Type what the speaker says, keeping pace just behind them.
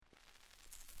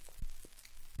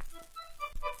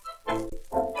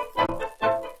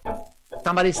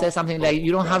somebody says something like, you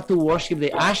don't have to worship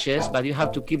the ashes, but you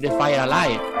have to keep the fire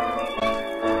alive.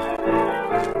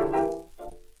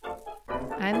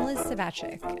 I'm Liz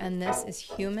Savachik, and this is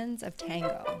Humans of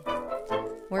Tango,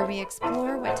 where we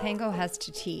explore what tango has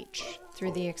to teach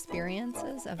through the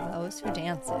experiences of those who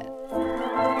dance it.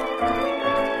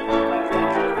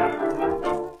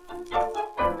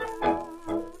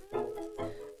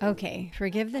 Okay,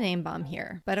 forgive the name bomb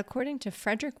here, but according to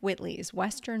Frederick Whitley's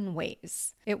Western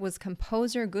Ways, it was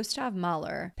composer Gustav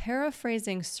Mahler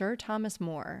paraphrasing Sir Thomas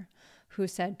More, who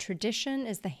said tradition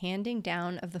is the handing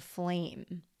down of the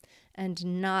flame and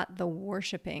not the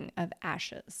worshipping of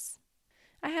ashes.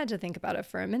 I had to think about it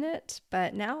for a minute,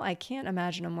 but now I can't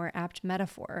imagine a more apt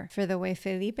metaphor for the way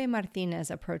Felipe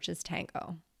Martinez approaches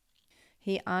tango.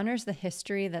 He honors the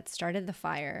history that started the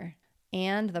fire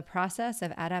and the process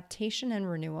of adaptation and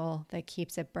renewal that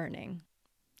keeps it burning.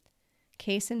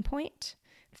 Case in point,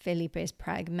 Felipe's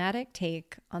pragmatic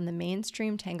take on the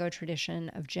mainstream tango tradition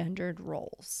of gendered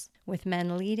roles, with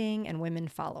men leading and women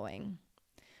following.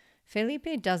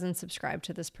 Felipe doesn't subscribe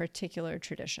to this particular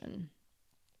tradition.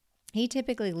 He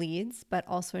typically leads, but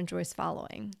also enjoys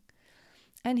following.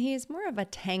 And he's more of a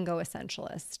tango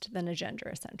essentialist than a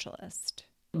gender essentialist.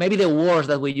 Maybe the words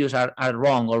that we use are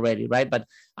wrong already, right? But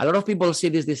a lot of people see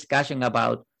this discussion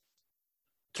about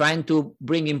trying to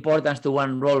bring importance to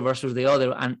one role versus the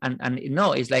other. And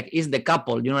no, it's like, it's the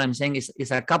couple. You know what I'm saying?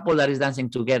 It's a couple that is dancing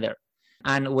together.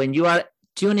 And when you are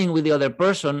tuning with the other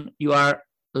person, you are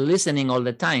listening all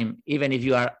the time, even if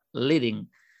you are leading.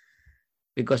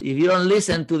 Because if you don't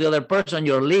listen to the other person,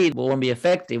 your lead won't be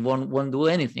effective, won't do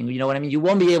anything. You know what I mean? You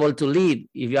won't be able to lead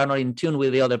if you are not in tune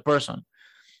with the other person.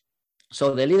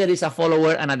 So the leader is a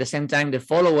follower, and at the same time, the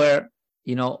follower,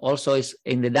 also is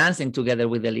in the dancing together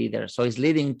with the leader. So it's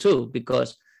leading too,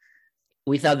 because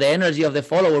without the energy of the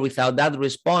follower, without that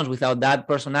response, without that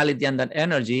personality and that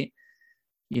energy,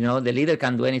 the leader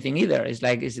can't do anything either. It's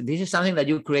like, this is something that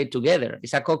you create together.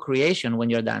 It's a co-creation when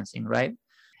you're dancing, right?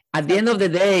 At the end of the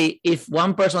day, if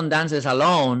one person dances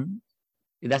alone,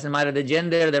 it doesn't matter the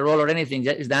gender, the role, or anything.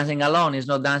 It's dancing alone. It's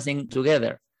not dancing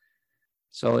together.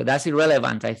 So that's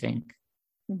irrelevant, I think.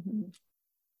 Mm-hmm.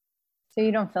 So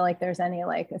you don't feel like there's any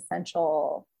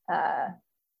essential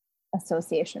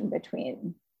association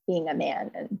between being a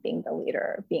man and being the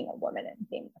leader, being a woman and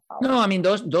being the follower? No, I mean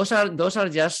those are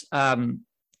just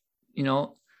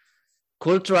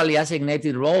culturally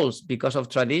assignated roles because of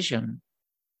tradition.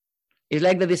 It's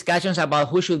like the discussions about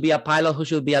who should be a pilot, who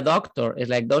should be a doctor. It's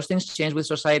like those things change with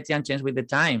society and change with the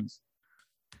times.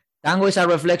 Tango is a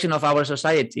reflection of our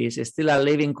society. It's still a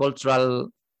living cultural,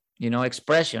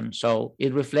 expression. So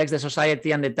it reflects the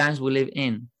society and the times we live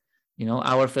in.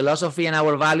 Our philosophy and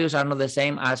our values are not the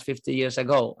same as 50 years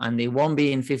ago, and they won't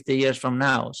be in 50 years from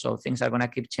now. So things are going to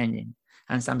keep changing.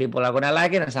 And some people are going to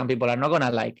like it, and some people are not going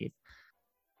to like it.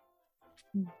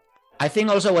 I think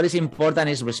also what is important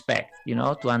is respect,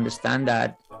 to understand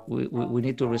that we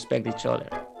need to respect each other.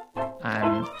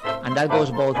 And that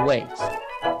goes both ways.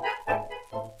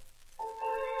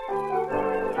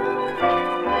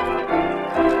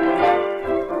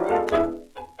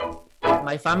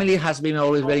 My family has been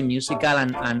always very musical,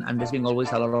 and there's been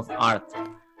always a lot of art.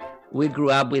 We grew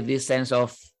up with this sense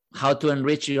of how to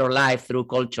enrich your life through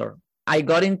culture. I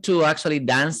got into actually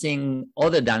dancing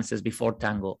other dances before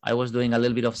tango. I was doing a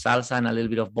little bit of salsa and a little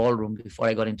bit of ballroom before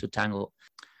I got into tango.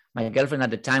 My girlfriend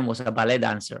at the time was a ballet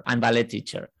dancer and ballet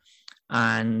teacher.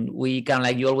 And we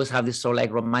you always have this sort of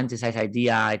romanticized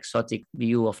idea, exotic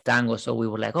view of tango. So we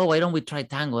were like, oh, why don't we try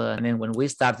tango? And then when we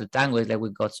started tango, it's like we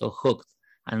got so hooked.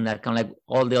 And that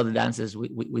all the other dances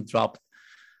we dropped.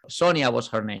 Sonia was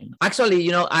her name.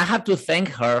 Actually, I have to thank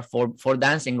her for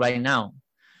dancing right now,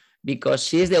 because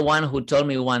she's the one who told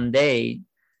me one day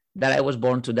that I was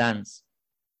born to dance.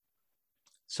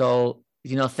 So,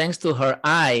 thanks to her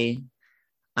eye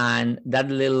and that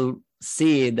little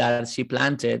seed that she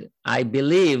planted, I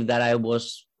believe that I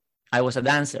was a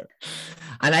dancer.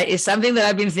 And it's something that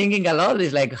I've been thinking a lot.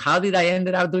 It's like, how did I end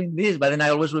up doing this? But then I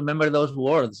always remember those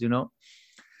words,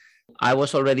 I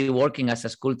was already working as a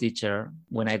school teacher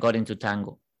when I got into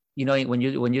tango. When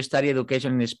you study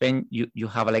education in Spain, you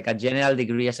have a general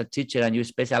degree as a teacher and you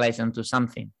specialize into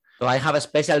something. So I have a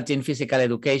specialty in physical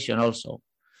education also.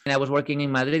 And I was working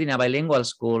in Madrid in a bilingual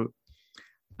school.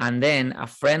 And then a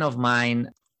friend of mine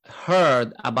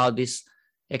heard about this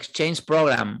exchange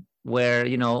program where,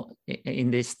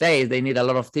 in the States, they need a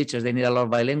lot of teachers. They need a lot of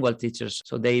bilingual teachers.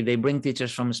 So they bring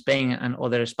teachers from Spain and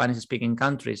other Spanish-speaking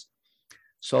countries.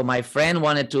 So my friend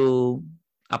wanted to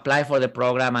apply for the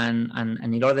program, and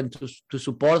in order to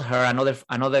support her,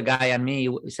 another guy and me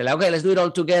said, okay, let's do it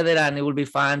all together and it will be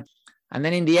fun. And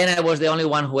then in the end, I was the only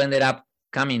one who ended up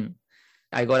coming.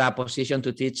 I got a position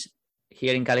to teach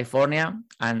here in California,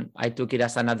 and I took it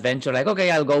as an adventure. Like,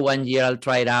 okay, I'll go 1 year, I'll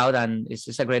try it out. And it's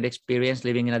just a great experience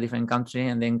living in a different country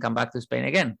and then come back to Spain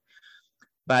again.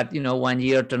 But, 1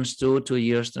 year turns 2, 2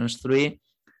 years turns 3.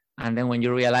 And then when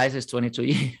you realize it's 22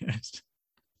 years,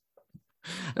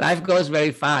 life goes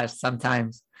very fast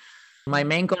sometimes. My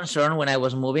main concern when I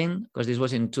was moving, because this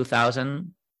was in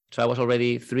 2000, so I was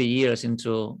already 3 years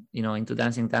into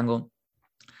dancing tango.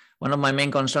 One of my main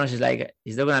concerns is like,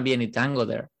 is there going to be any tango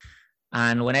there?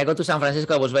 And when I got to San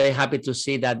Francisco, I was very happy to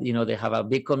see that, they have a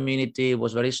big community, it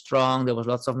was very strong. There was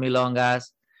lots of milongas,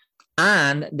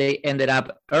 and they ended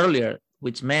up earlier,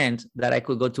 which meant that I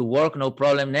could go to work, no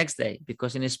problem, next day.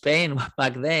 Because in Spain,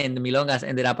 back then, the milongas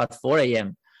ended up at 4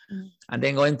 a.m. And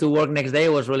then going to work next day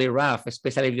was really rough,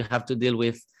 especially if you have to deal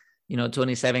with,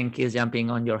 27 kids jumping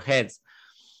on your heads.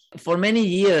 For many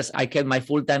years, I kept my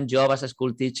full-time job as a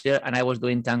school teacher, and I was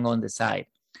doing tango on the side.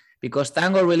 Because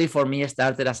tango really, for me,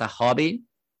 started as a hobby.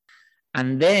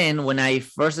 And then when I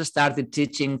first started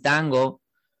teaching tango,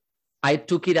 I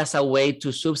took it as a way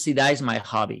to subsidize my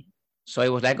hobby. So it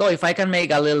was like, if I can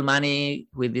make a little money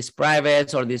with these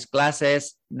privates or these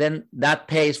classes, then that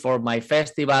pays for my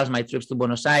festivals, my trips to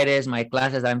Buenos Aires, my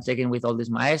classes that I'm taking with all these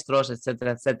maestros, et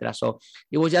cetera, et cetera. So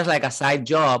it was just like a side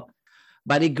job,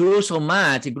 but it grew so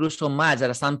much that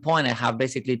at some point I have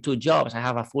basically 2 jobs. I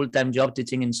have a full-time job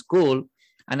teaching in school,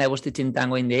 and I was teaching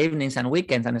tango in the evenings and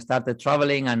weekends, and I started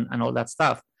traveling and all that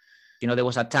stuff. There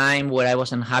was a time where I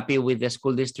wasn't happy with the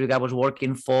school district I was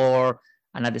working for.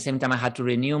 And at the same time, I had to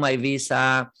renew my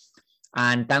visa,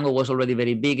 and tango was already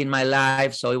very big in my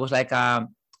life. So it was like,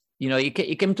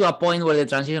 it came to a point where the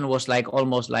transition was like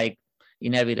almost like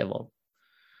inevitable.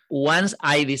 Once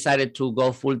I decided to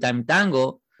go full-time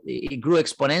tango, it grew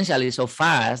exponentially so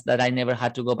fast that I never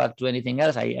had to go back to anything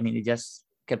else. It just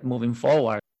kept moving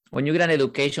forward. When you get an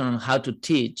education on how to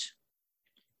teach,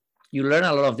 you learn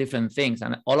a lot of different things,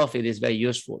 and all of it is very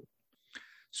useful.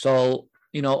 So,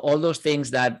 all those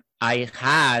things that I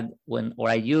had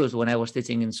I used when I was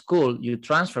teaching in school, you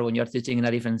transfer when you're teaching in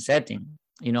a different setting,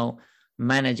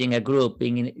 managing a group,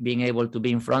 being able to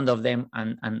be in front of them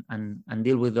and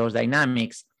deal with those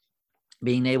dynamics,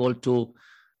 being able to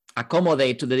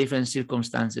accommodate to the different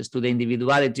circumstances, to the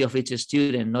individuality of each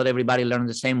student. Not everybody learns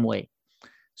the same way.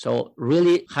 So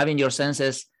really having your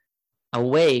senses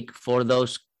awake for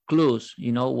those clues,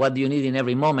 what do you need in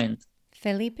every moment?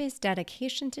 Felipe's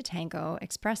dedication to tango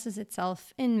expresses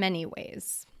itself in many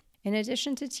ways. In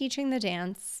addition to teaching the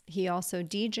dance, he also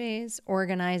DJs,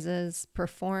 organizes,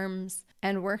 performs,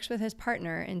 and works with his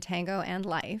partner in tango and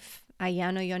life,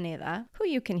 Ayano Yoneda, who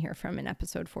you can hear from in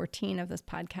episode 14 of this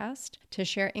podcast, to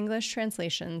share English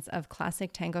translations of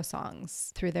classic tango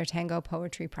songs through their tango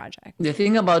poetry project. The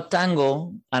thing about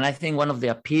tango, and I think one of the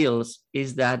appeals,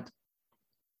 is that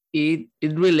it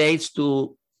relates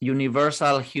to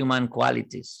universal human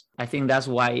qualities. I think that's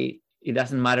why it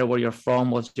doesn't matter where you're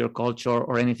from, what's your culture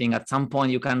or anything. At some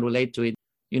point, you can relate to it.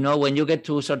 When you get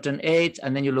to a certain age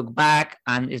and then you look back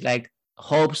and it's like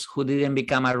hopes who didn't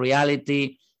become a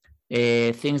reality,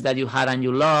 things that you had and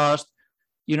you lost.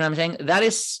 You know what I'm saying? That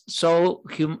is so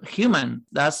human.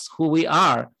 That's who we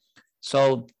are.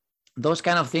 So those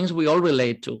kind of things we all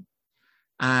relate to.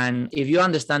 And if you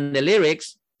understand the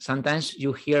lyrics, sometimes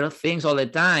you hear things all the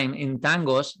time in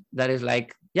tangos that is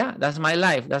like, yeah, that's my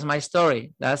life. That's my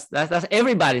story. That's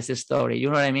everybody's story. You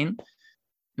know what I mean?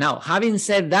 Now, having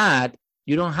said that,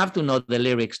 you don't have to know the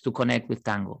lyrics to connect with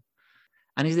tango.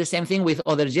 And it's the same thing with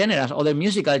other genres, other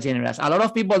musical genres. A lot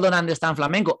of people don't understand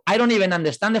flamenco. I don't even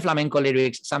understand the flamenco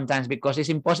lyrics sometimes because it's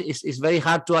impossible. It's very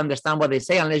hard to understand what they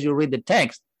say unless you read the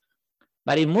text.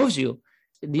 But it moves you.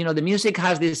 The music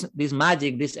has this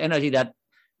magic, this energy that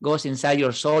goes inside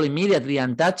your soul immediately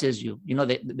and touches you.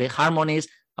 The harmonies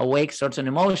awake certain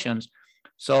emotions.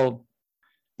 So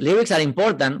lyrics are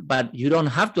important, but you don't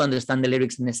have to understand the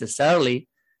lyrics necessarily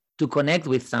to connect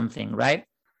with something, right?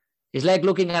 It's like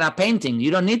looking at a painting.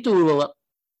 You don't need to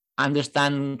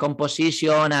understand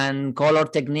composition and color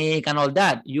technique and all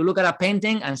that. You look at a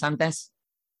painting and sometimes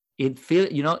it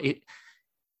feels,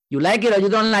 you like it or you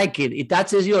don't like it. It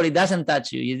touches you or it doesn't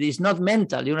touch you. It's not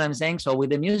mental. You know what I'm saying? So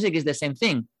with the music, it's the same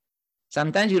thing.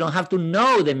 Sometimes you don't have to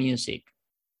know the music.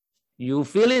 You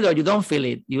feel it or you don't feel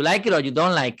it. You like it or you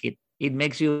don't like it. It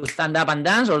makes you stand up and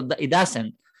dance or it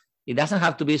doesn't. It doesn't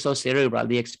have to be so cerebral,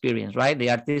 the experience, right?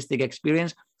 The artistic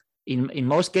experience, in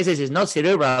most cases, is not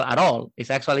cerebral at all. It's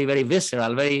actually very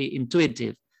visceral, very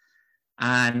intuitive.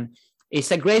 And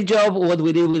it's a great job what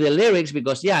we did with the lyrics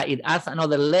because, yeah, it adds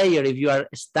another layer if you are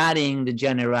studying the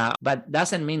genre, but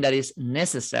doesn't mean that it's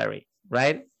necessary,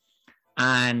 right?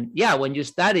 And yeah, when you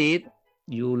study it,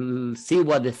 you'll see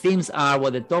what the themes are,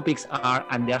 what the topics are,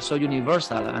 and they are so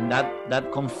universal. And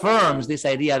that confirms this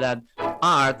idea that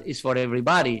art is for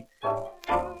everybody.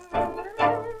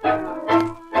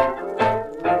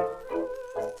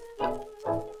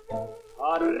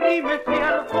 Arrímese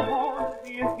al fogón,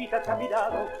 viejita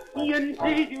caminado, y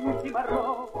ensille un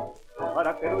cimarrón,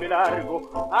 para que dure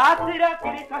largo, hacerá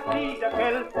que de castilla que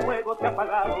el fuego se ha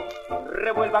apagado,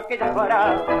 revuelva aquella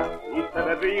barata y se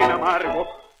ve bien amargo,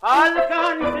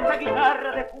 alcance esa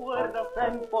guitarra de cuerdas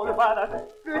empolvadas,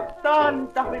 que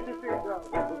tantas veces ella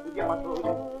con su día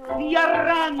pasó, y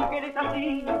arranque de esa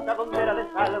cinta donde era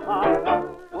desalmada,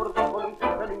 por dos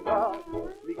columpitas de engaño,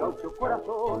 mi gaucho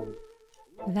corazón.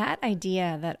 That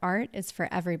idea that art is for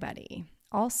everybody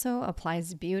also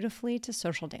applies beautifully to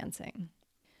social dancing.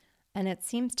 And it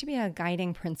seems to be a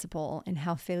guiding principle in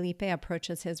how Felipe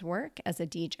approaches his work as a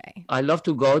DJ. I love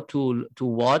to go to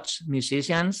watch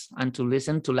musicians and to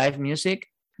listen to live music,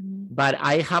 but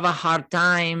I have a hard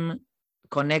time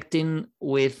connecting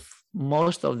with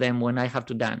most of them when I have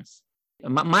to dance.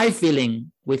 My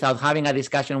feeling, without having a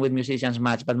discussion with musicians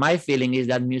much, but my feeling is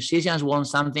that musicians want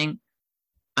something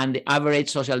and the average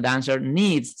social dancer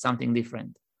needs something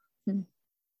different.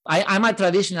 I'm a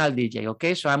traditional DJ,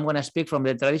 okay? So I'm going to speak from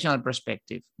the traditional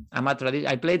perspective.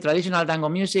 I play traditional tango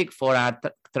music for a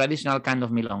traditional kind of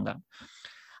milonga.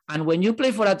 And when you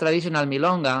play for a traditional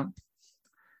milonga,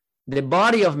 the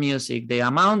body of music, the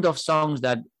amount of songs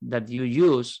that you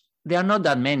use, they are not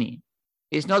that many.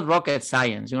 It's not rocket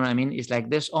science, you know what I mean? It's like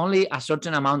there's only a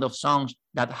certain amount of songs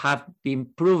that have been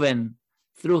proven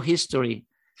through history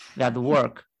that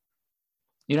work.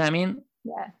 You know what I mean?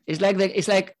 Yeah. It's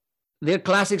like they're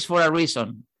classics for a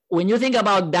reason. When you think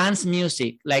about dance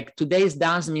music, like today's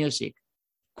dance music,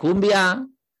 cumbia,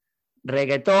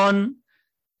 reggaeton,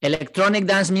 electronic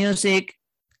dance music,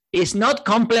 it's not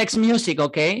complex music,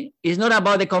 okay? It's not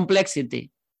about the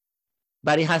complexity,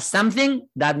 but it has something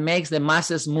that makes the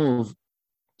masses move.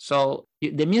 So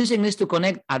the music needs to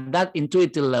connect at that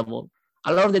intuitive level.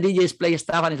 A lot of the DJs play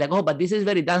stuff and it's like, oh, but this is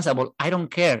very danceable. I don't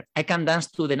care. I can dance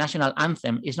to the national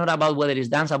anthem. It's not about whether it's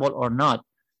danceable or not.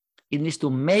 It needs to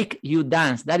make you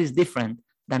dance. That is different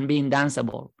than being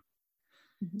danceable.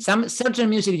 Mm-hmm. Some certain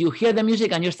music, you hear the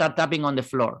music and you start tapping on the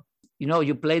floor. You know,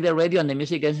 you play the radio and the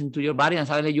music gets into your body and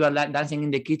suddenly you are dancing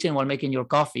in the kitchen while making your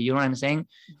coffee. You know what I'm saying?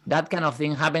 That kind of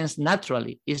thing happens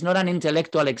naturally. It's not an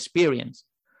intellectual experience.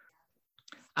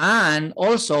 And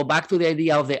also back to the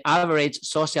idea of the average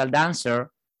social dancer,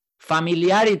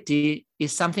 familiarity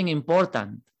is something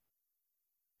important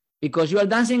because you are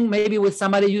dancing maybe with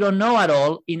somebody you don't know at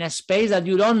all in a space that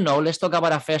you don't know. Let's talk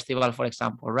about a festival, for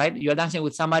example, right? You're dancing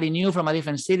with somebody new from a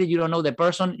different city. You don't know the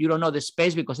person. You don't know the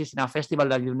space because it's in a festival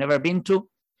that you've never been to.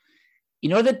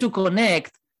 In order to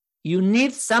connect, you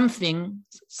need something,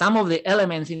 some of the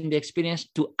elements in the experience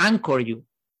to anchor you.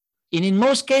 And in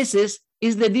most cases,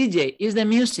 is the DJ, is the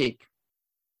music.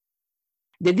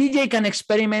 The DJ can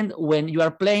experiment when you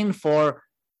are playing for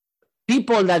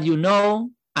people that you know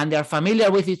and they're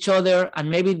familiar with each other and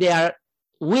maybe they are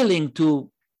willing to,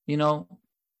 you know,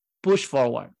 push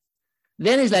forward.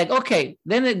 Then it's like, okay,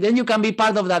 then you can be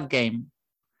part of that game.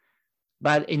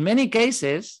 But in many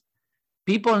cases,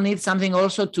 people need something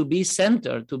also to be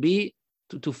centered,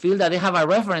 to feel that they have a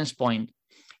reference point.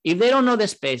 If they don't know the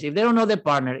space, if they don't know the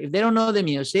partner, if they don't know the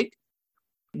music,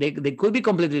 they could be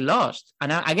completely lost.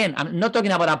 And again, I'm not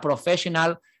talking about a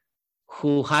professional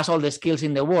who has all the skills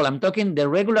in the world. I'm talking the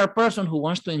regular person who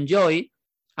wants to enjoy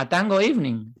a tango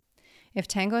evening. If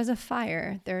tango is a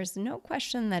fire, there's no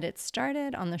question that it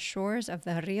started on the shores of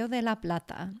the Rio de la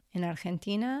Plata in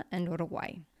Argentina and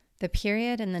Uruguay. The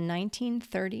period in the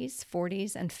 1930s,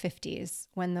 40s, and 50s,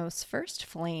 when those first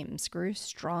flames grew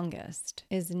strongest,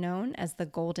 is known as the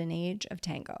golden age of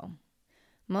tango.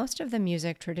 Most of the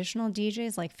music traditional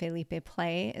DJs like Felipe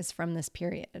play is from this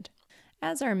period,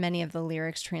 as are many of the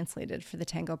lyrics translated for the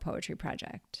Tango Poetry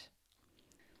Project.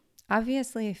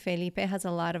 Obviously, Felipe has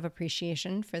a lot of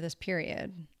appreciation for this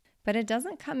period, but it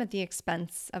doesn't come at the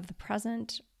expense of the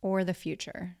present or the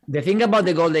future. The thing about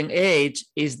the golden age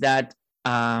is that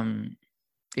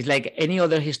it's like any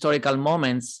other historical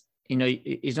moments, you know,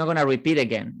 it's not going to repeat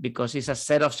again because it's a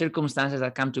set of circumstances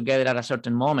that come together at a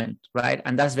certain moment, right?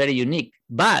 And that's very unique.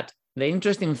 But the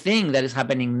interesting thing that is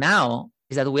happening now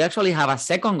is that we actually have a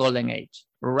second golden age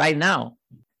right now.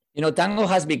 You know, tango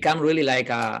has become really like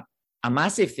a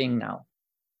massive thing now.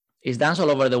 It's danced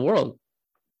all over the world.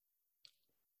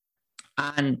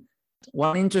 And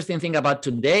one interesting thing about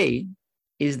today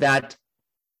is that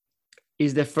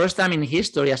it's the first time in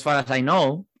history, as far as I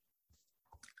know,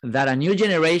 that a new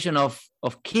generation of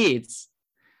kids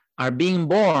are being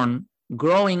born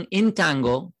growing in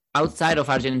tango outside of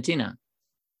Argentina.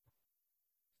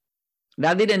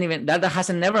 That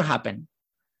hasn't never happened.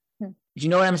 You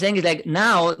know what I'm saying? It's like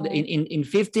now in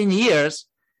 15 years,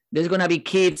 there's going to be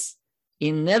kids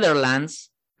in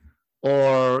Netherlands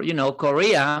or,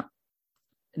 Korea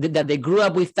that they grew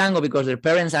up with tango because their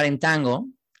parents are in tango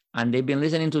and they've been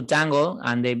listening to tango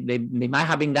and they might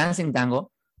have been dancing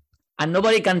tango, and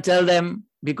nobody can tell them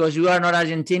because you are not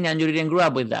Argentinian, you didn't grow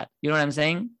up with that. You know what I'm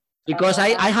saying? Because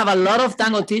I have a lot of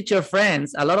tango teacher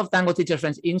friends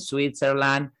in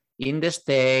Switzerland, in the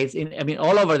States,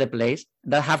 all over the place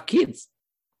that have kids.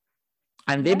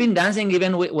 And they've been dancing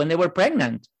even when they were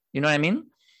pregnant. You know what I mean?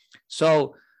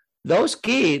 So those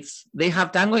kids, they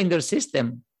have tango in their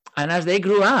system. And as they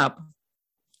grew up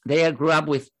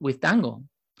with tango.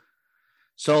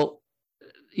 So,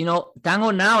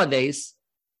 tango nowadays,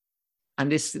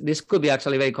 and this could be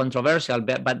actually very controversial,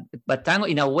 but tango,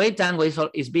 in a way, tango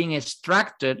is being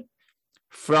extracted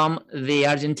from the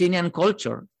Argentinian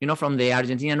culture, from the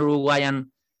Argentinian,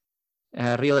 Uruguayan,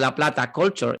 Rio de la Plata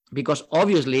culture, because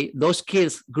obviously those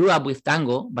kids grew up with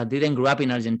tango, but didn't grow up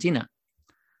in Argentina.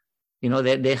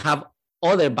 They have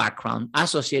other background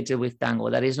associated with tango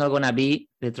that is not going to be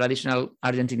the traditional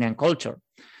Argentinian culture.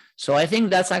 So I think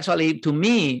that's actually, to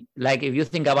me, like if you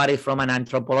think about it from an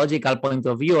anthropological point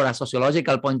of view or a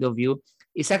sociological point of view,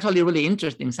 it's actually really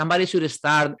interesting. Somebody should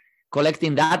start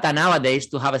collecting data nowadays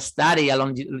to have a study, a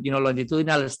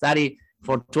longitudinal study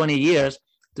for 20 years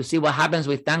to see what happens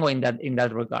with tango in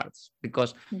that regards.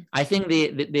 Because I think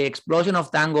the explosion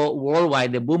of tango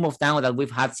worldwide, the boom of tango that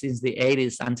we've had since the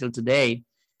 80s until today,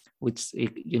 which,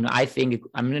 I think,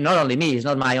 not only me, it's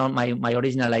not my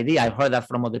original idea. I've heard that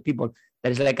from other people.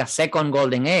 There is like a second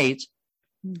golden age.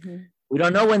 Mm-hmm. We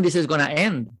don't know when this is going to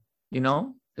end,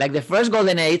 Like the first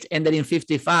golden age ended in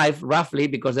 55, roughly,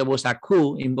 because there was a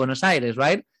coup in Buenos Aires,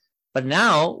 right? But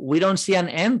now we don't see an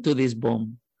end to this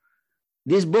boom.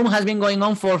 This boom has been going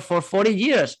on for 40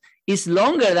 years. It's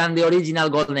longer than the original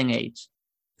golden age.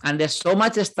 And there's so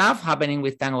much stuff happening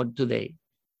with tango today.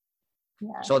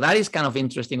 Yeah. So that is kind of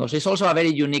interesting. Also, it's also a very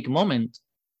unique moment,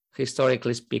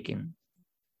 historically speaking.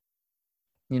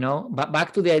 But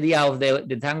back to the idea of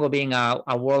the tango being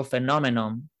a world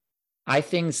phenomenon, I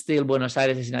think still Buenos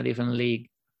Aires is in a different league.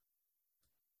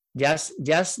 I'm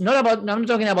not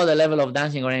talking about the level of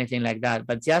dancing or anything like that,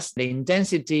 but just the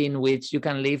intensity in which you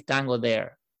can live tango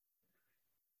there.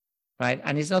 Right.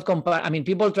 And it's not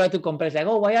people try to compare, like,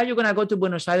 oh, why are you going to go to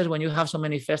Buenos Aires when you have so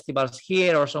many festivals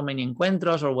here or so many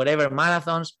encuentros or whatever,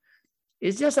 marathons?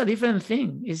 It's just a different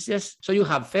thing. It's just, so you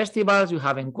have festivals, you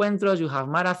have encuentros, you have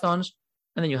marathons,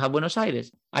 and then you have Buenos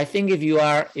Aires. I think if you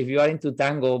are into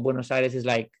tango, Buenos Aires is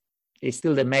it's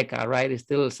still the Mecca, right? It's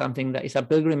still something that it's a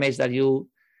pilgrimage that you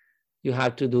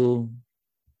have to do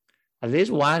at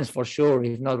least once for sure,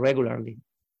 if not regularly.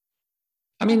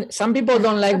 Some people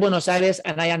don't like Buenos Aires,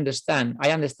 and I understand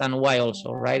why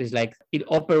also, right? It's like it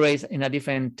operates in a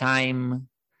different time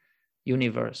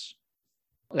universe.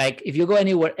 Like if you go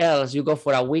anywhere else, you go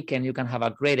for a weekend, you can have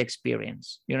a great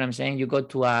experience. You know what I'm saying? You go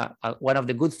to one of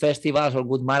the good festivals or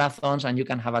good marathons, and you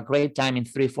can have a great time in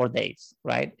 3-4 days,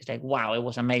 right? It's like, wow, it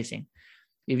was amazing.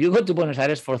 If you go to Buenos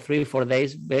Aires for 3-4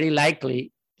 days, very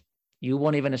likely you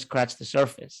won't even scratch the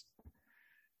surface.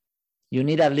 You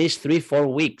need at least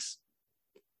 3-4 weeks.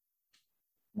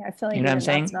 Yeah, I feel like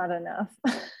that's not enough.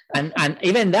 and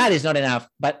even that is not enough.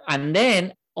 And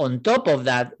then on top of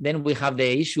that, then we have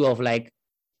the issue of like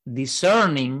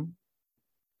discerning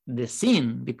the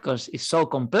scene, because it's so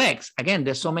complex. Again,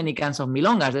 there's so many kinds of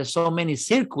milongas. There's so many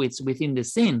circuits within the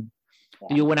scene. Yeah.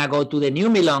 Do you want to go to the new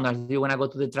milongas? Do you want to go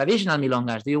to the traditional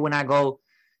milongas? Do you want to go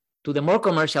to the more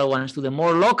commercial ones, to the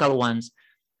more local ones?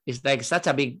 It's like such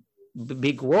a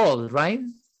big world, right?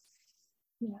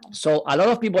 Yeah. So a lot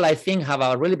of people, I think, have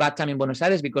a really bad time in Buenos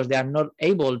Aires because they are not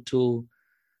able to,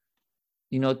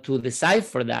 to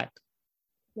decipher that.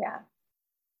 Yeah.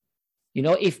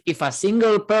 If a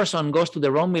single person goes to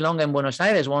the wrong milonga in Buenos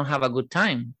Aires, won't have a good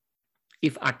time.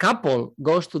 If a couple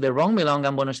goes to the wrong milonga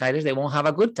in Buenos Aires, they won't have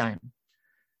a good time.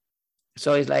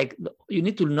 So it's like you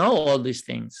need to know all these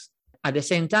things. At the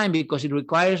same time, because it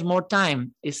requires more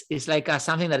time, it's like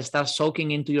something that starts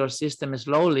soaking into your system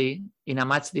slowly in a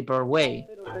much deeper way.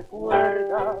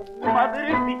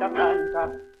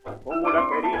 Como la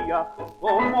quería,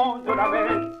 como yo la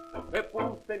ves, me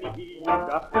puse mi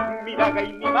vida, mi daga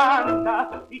y mi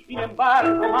banda, y sin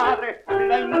embargo, madre,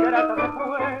 la ingrata se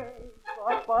fue,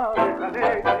 apaga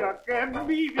de ella que en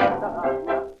mi vida,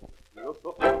 los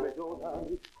ojos me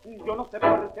lloran, yo no sé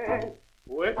por qué,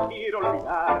 pues quiero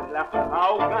olvidarla,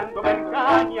 ahogándome en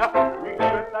caña, y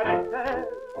quiero estar en ser.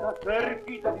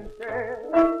 cerquita de usted.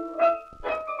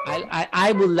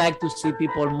 I would like to see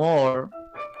people more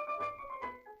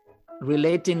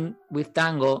relating with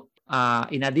tango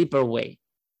in a deeper way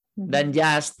than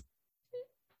just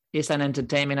it's an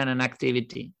entertainment and an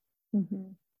activity.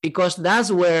 Because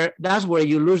that's where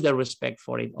you lose the respect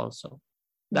for it also.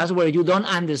 That's where you don't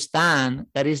understand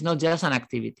that it's not just an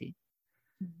activity,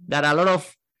 that a lot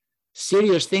of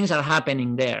serious things are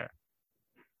happening there.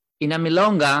 In a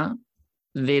milonga,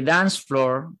 the dance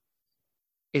floor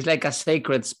is like a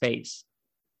sacred space.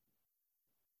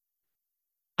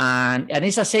 And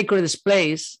it's a sacred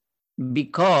space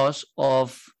because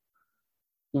of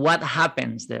what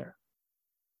happens there.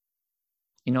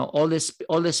 You know, all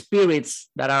the spirits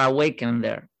that are awakened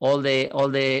there, all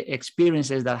the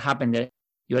experiences that happen there.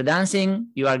 You're dancing,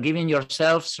 you are giving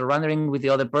yourself, surrendering with the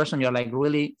other person, you're like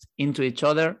really into each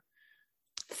other.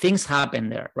 Things happen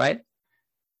there, right?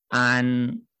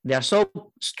 And they are so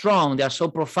strong, they are so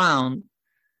profound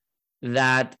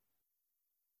that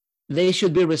they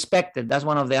should be respected. That's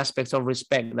one of the aspects of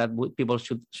respect that people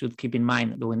should keep in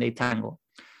mind when they tango.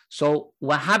 So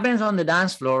what happens on the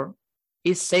dance floor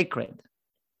is sacred.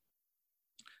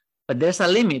 But there's a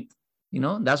limit, you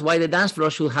know, that's why the dance floor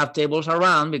should have tables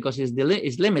around, because it's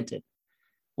limited.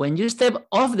 When you step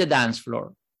off the dance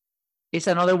floor, it's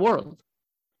another world.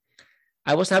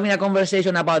 I was having a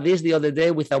conversation about this the other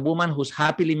day with a woman who's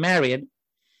happily married,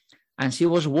 and she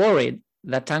was worried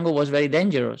that tango was very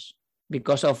dangerous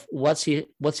because of what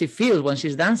she feels when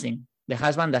she's dancing. The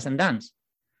husband doesn't dance.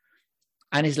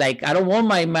 And it's like, I don't want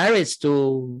my marriage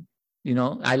to, you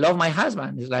know, I love my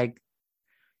husband. It's like,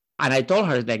 and I told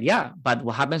her, it's like, yeah, but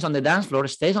what happens on the dance floor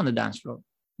stays on the dance floor.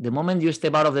 The moment you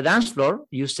step out of the dance floor,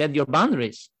 you set your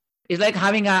boundaries. It's like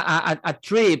having a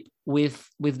trip with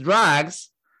drugs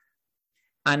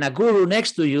and a guru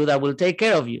next to you that will take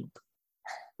care of you.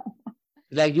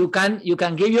 Like you can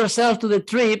give yourself to the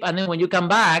trip, and then when you come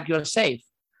back, you're safe.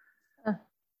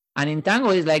 And in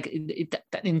tango, it's like,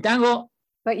 in tango.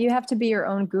 But you have to be your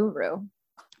own guru.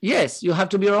 Yes, you have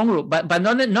to be your own group, but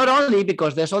not only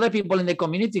because there's other people in the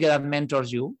community that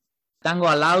mentors you.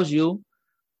 Tango allows you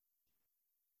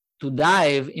to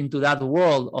dive into that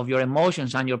world of your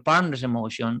emotions and your partner's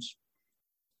emotions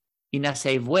in a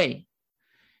safe way.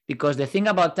 Because the thing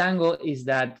about tango is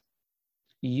that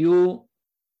you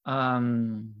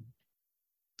become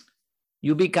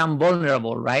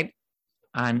vulnerable, right?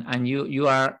 And you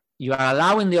are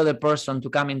allowing the other person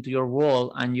to come into your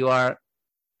world, and you are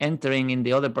entering in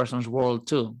the other person's world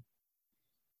too.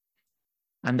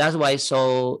 And that's why it's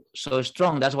so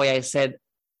strong. That's why I said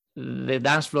the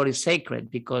dance floor is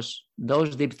sacred, because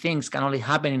those deep things can only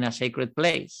happen in a sacred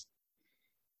place.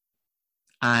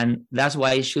 And that's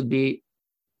why it should be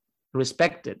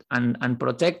respected and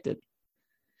protected.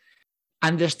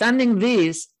 Understanding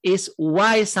this is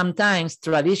why sometimes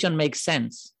tradition makes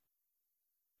sense,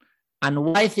 and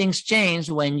why things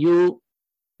change when you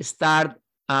start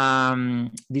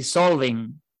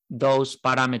dissolving those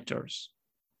parameters.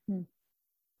 You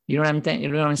know what I'm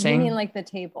saying? You mean like the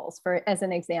tables, as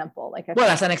an example?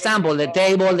 As an example, the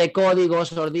table, the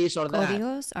códigos, or this or that.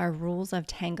 Códigos are rules of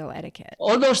tango etiquette.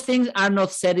 All those things are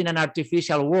not set in an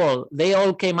artificial world. They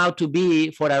all came out to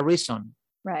be for a reason.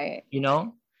 Right. You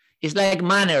know, it's like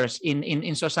manners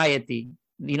in society.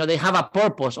 You know, they have a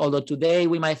purpose, although today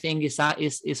we might think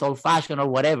it's old-fashioned or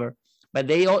whatever. But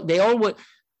they always,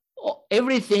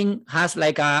 everything has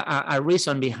like a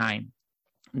reason behind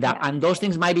that. Yeah. And those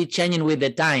things might be changing with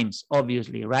the times,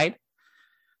 obviously, right?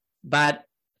 But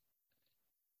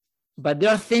there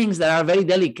are things that are very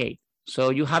delicate, so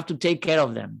you have to take care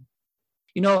of them.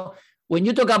 You know, when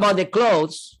you talk about the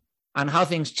clothes and how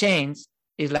things change,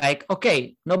 it's like,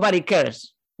 okay, nobody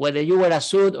cares whether you wear a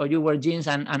suit or you wear jeans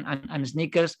and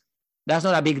sneakers. That's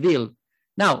not a big deal.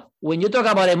 Now, when you talk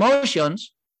about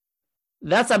emotions,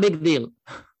 that's a big deal.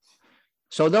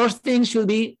 So those things should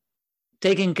be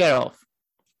taken care of.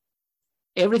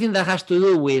 Everything that has to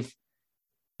do with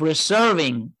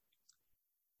preserving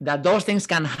that those things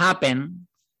can happen,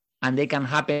 and they can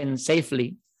happen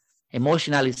safely,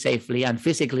 emotionally safely and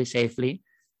physically safely.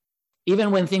 Even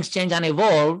when things change and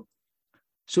evolve,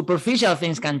 superficial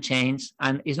things can change,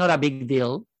 and it's not a big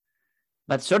deal,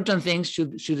 but certain things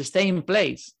should stay in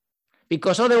place,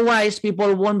 because otherwise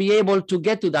people won't be able to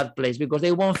get to that place because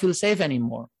they won't feel safe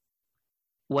anymore.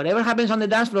 Whatever happens on the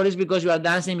dance floor is because you are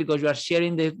dancing, because you are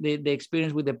sharing the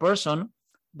experience with the person.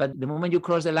 But the moment you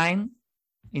cross the line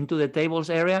into the tables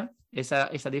area, it's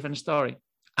a different story.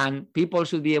 And people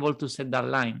should be able to set that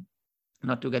line,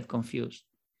 not to get confused.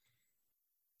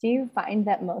 Do you find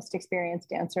that most experienced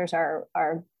dancers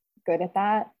are good at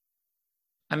that?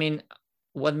 I mean,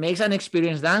 what makes an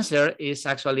experienced dancer is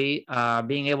actually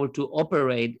being able to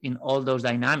operate in all those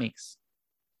dynamics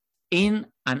in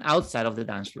and outside of the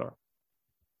dance floor.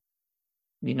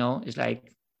 You know, it's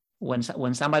like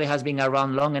when somebody has been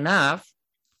around long enough,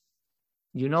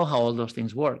 you know how all those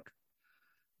things work.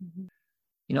 Mm-hmm.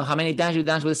 You know how many times you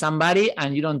dance with somebody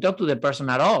and you don't talk to the person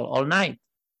at all night,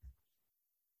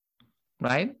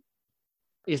 right?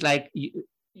 It's like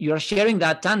you're sharing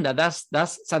that tanda.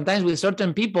 That's sometimes with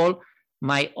certain people,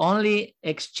 my only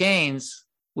exchange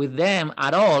with them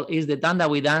at all is the tanda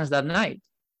we dance that night.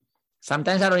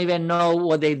 Sometimes I don't even know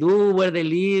what they do, where they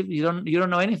live. You don't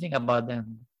know anything about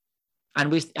them,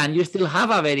 and you still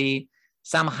have a very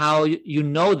somehow you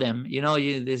know them. You know,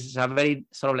 this is a very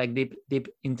sort of like deep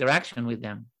interaction with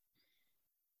them.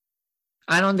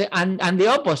 And on the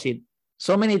opposite,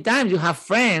 so many times you have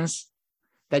friends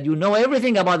that you know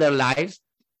everything about their lives,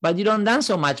 but you don't dance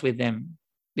so much with them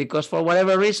because for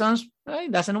whatever reasons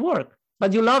it doesn't work.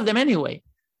 But you love them anyway.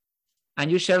 And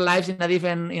you share lives in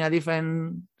a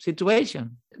different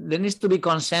situation. There needs to be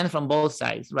consent from both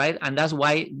sides, right? And that's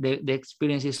why the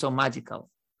experience is so magical.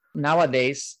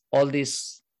 Nowadays, all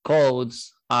these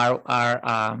codes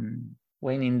are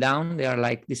waning down. They are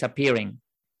like disappearing.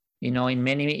 You know, in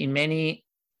many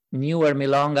newer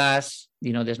milongas,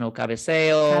 you know, there's no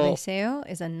cabeceo.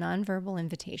 Cabeceo is a nonverbal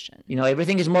invitation. You know,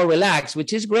 everything is more relaxed,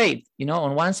 which is great. You know,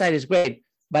 on one side is great.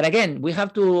 But again, we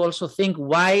have to also think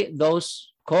why those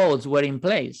codes were in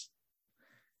place.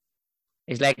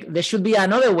 It's like there should be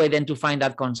another way than to find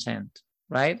that consent,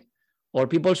 right? Or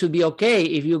people should be okay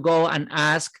if you go and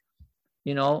ask,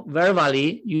 you know,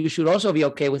 verbally, you should also be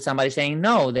okay with somebody saying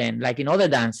no then, like in other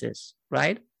dances,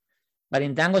 right? But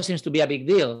in tango, it seems to be a big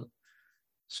deal.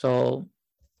 So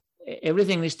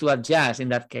everything needs to adjust in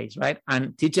that case, right?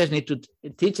 And teachers need to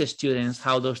teach students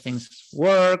how those things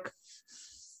work.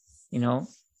 You know,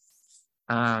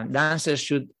 dancers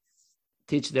should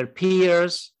teach their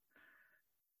peers.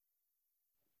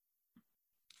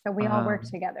 So we all work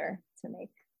together to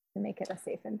make it a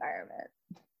safe environment.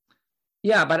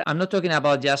 Yeah, but I'm not talking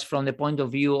about just from the point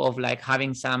of view of like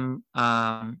having some,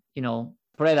 you know,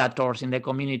 predators in the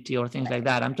community or things like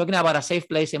that. I'm talking about a safe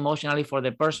place emotionally for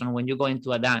the person when you go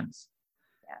into a dance,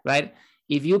 right?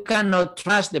 If you cannot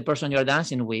trust the person you're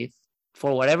dancing with,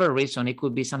 for whatever reason, it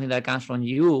could be something that comes from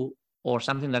you or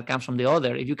something that comes from the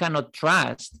other. If you cannot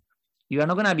trust, you are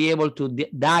not going to be able to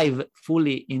dive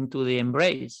fully into the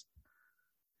embrace.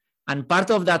 And part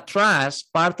of that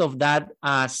trust, part of that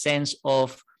sense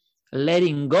of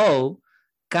letting go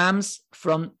comes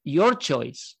from your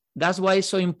choice. That's why it's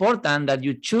so important that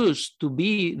you choose to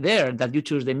be there, that you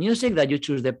choose the music, that you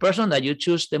choose the person, that you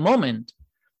choose the moment.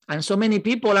 And so many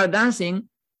people are dancing,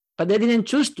 but they didn't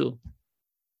choose to.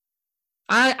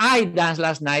 I danced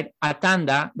last night a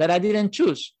tanda that I didn't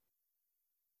choose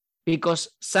because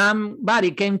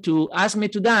somebody came to ask me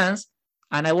to dance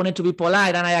and I wanted to be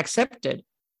polite and I accepted.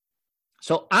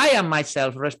 So I am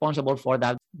myself responsible for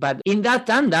that. But in that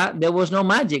tanda, there was no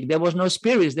magic. There was no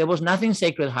spirits. There was nothing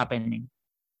sacred happening.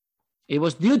 It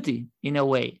was duty in a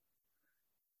way.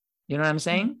 You know what I'm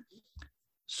saying?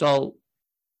 So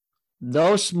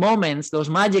those moments, those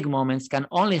magic moments can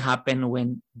only happen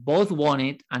when both want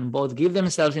it and both give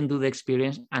themselves into the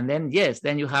experience. And then, yes,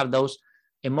 then you have those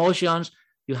emotions,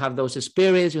 you have those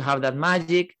spirits, you have that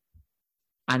magic.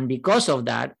 And because of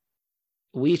that,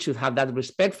 we should have that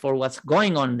respect for what's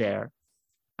going on there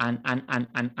and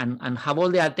have all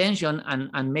the attention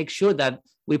and make sure that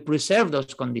we preserve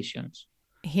those conditions.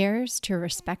 Here's to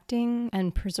respecting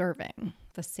and preserving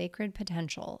the sacred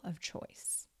potential of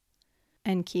choice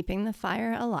and keeping the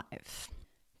fire alive.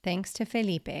 Thanks to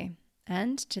Felipe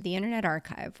and to the Internet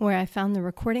Archive, where I found the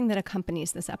recording that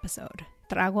accompanies this episode,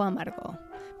 Trago Amargo,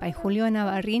 by Julio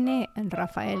Navarrine and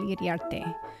Rafael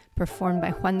Iriarte, performed by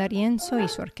Juan D'Arienzo y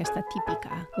su Orquesta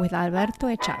Típica, with Alberto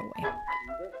Echagüe.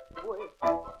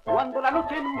 Cuando la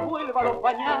noche envuelva los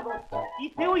bañados y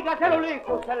se oiga a lo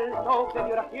lejos el toque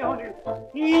de oraciones,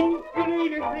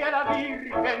 inclínese a la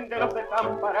Virgen de los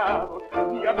Desamparados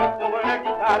y a mi pobre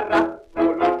guitarra